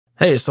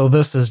Hey, so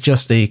this is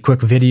just a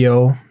quick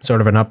video, sort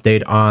of an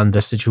update on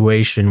the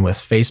situation with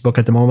Facebook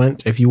at the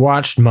moment. If you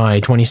watched my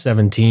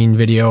 2017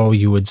 video,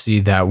 you would see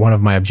that one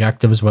of my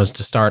objectives was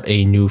to start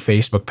a new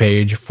Facebook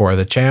page for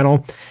the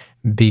channel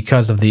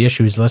because of the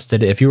issues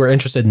listed. If you were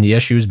interested in the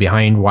issues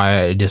behind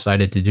why I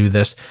decided to do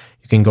this,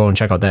 you can go and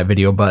check out that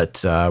video,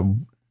 but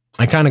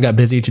I kind of got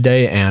busy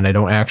today and I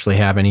don't actually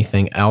have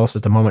anything else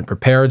at the moment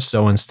prepared.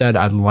 So instead,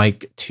 I'd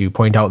like to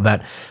point out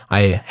that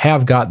I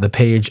have got the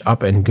page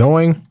up and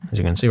going, as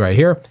you can see right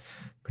here.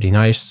 Pretty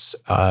nice.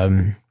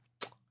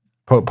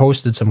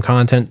 Posted some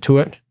content to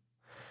it.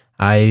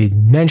 I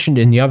mentioned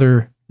in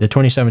the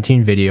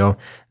 2017 video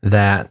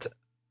that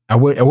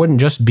it wouldn't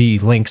just be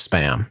link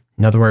spam.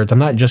 In other words, I'm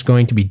not just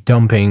going to be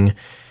dumping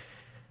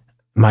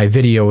my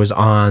videos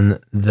on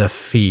the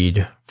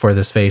feed for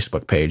this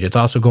Facebook page. It's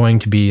also going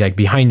to be like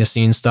behind the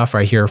scenes stuff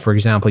right here. For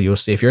example, you'll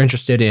see if you're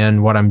interested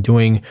in what I'm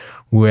doing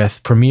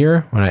with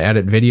Premiere, when I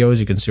edit videos,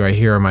 you can see right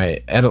here are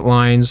my edit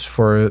lines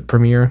for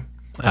Premiere.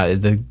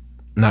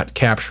 Not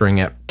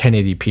capturing at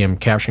 1080p, I'm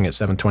capturing at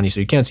 720, so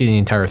you can't see the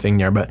entire thing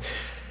there, but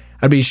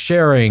I'd be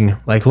sharing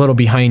like little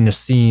behind the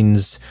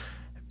scenes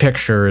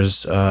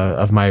pictures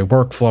of my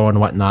workflow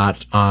and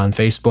whatnot on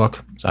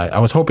Facebook. So I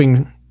was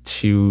hoping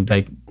to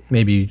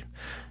maybe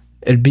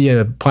it'd be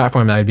a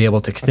platform that I'd be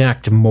able to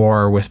connect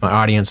more with my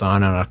audience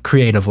on a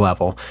creative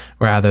level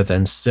rather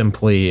than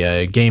simply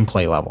a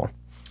gameplay level.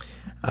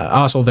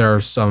 Also, there are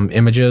some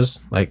images,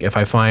 like if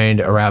I find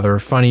a rather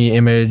funny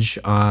image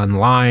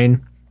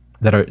online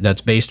that's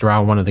based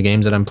around one of the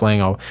games that I'm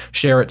playing, I'll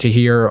share it to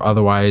here.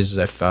 Otherwise,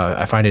 if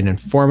I find an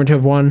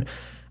informative one,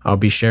 I'll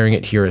be sharing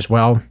it here as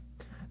well.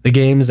 The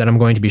games that I'm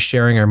going to be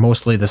sharing are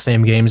mostly the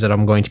same games that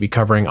I'm going to be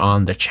covering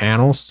on the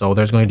channel, so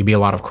there's going to be a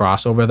lot of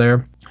crossover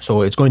there.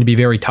 So it's going to be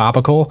very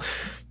topical.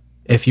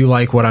 If you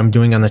like what I'm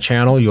doing on the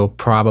channel, you'll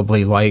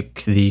probably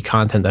like the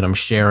content that I'm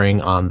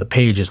sharing on the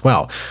page as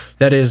well.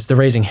 That is the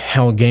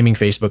RazingHel Gaming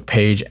Facebook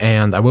page,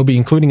 and I will be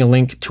including a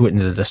link to it in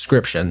the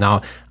description.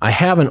 Now, I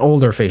have an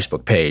older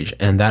Facebook page,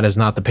 and that is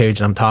not the page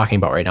that I'm talking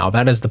about right now.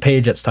 That is the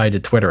page that's tied to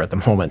Twitter at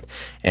the moment,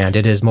 and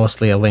it is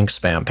mostly a link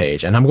spam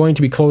page. And I'm going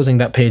to be closing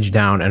that page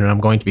down, and I'm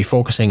going to be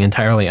focusing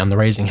entirely on the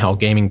RazingHel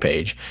Gaming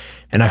page.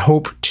 And I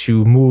hope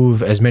to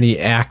move as many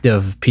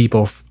active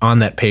people on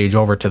that page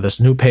over to this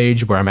new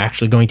page where I'm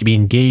actually going to be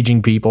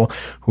engaging people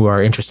who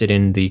are interested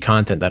in the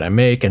content that I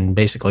make and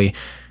basically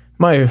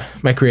my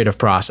creative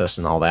process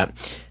and all that.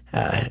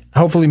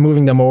 Hopefully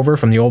moving them over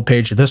from the old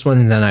page to this one,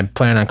 and then I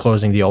plan on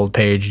closing the old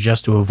page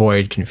just to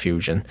avoid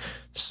confusion.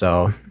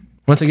 So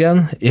once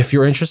again, if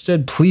you're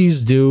interested,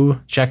 please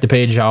do check the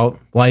page out,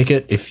 like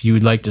it if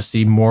you'd like to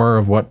see more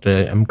of what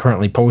I'm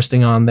currently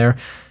posting on there.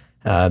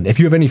 If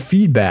you have any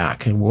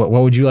feedback, what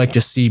would you like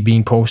to see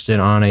being posted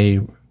on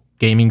a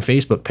gaming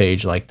Facebook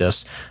page like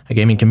this, a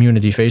gaming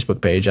community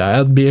Facebook page?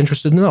 I'd be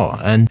interested to know.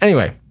 And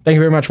anyway, thank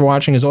you very much for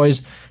watching as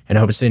always, and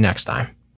I hope to see you next time.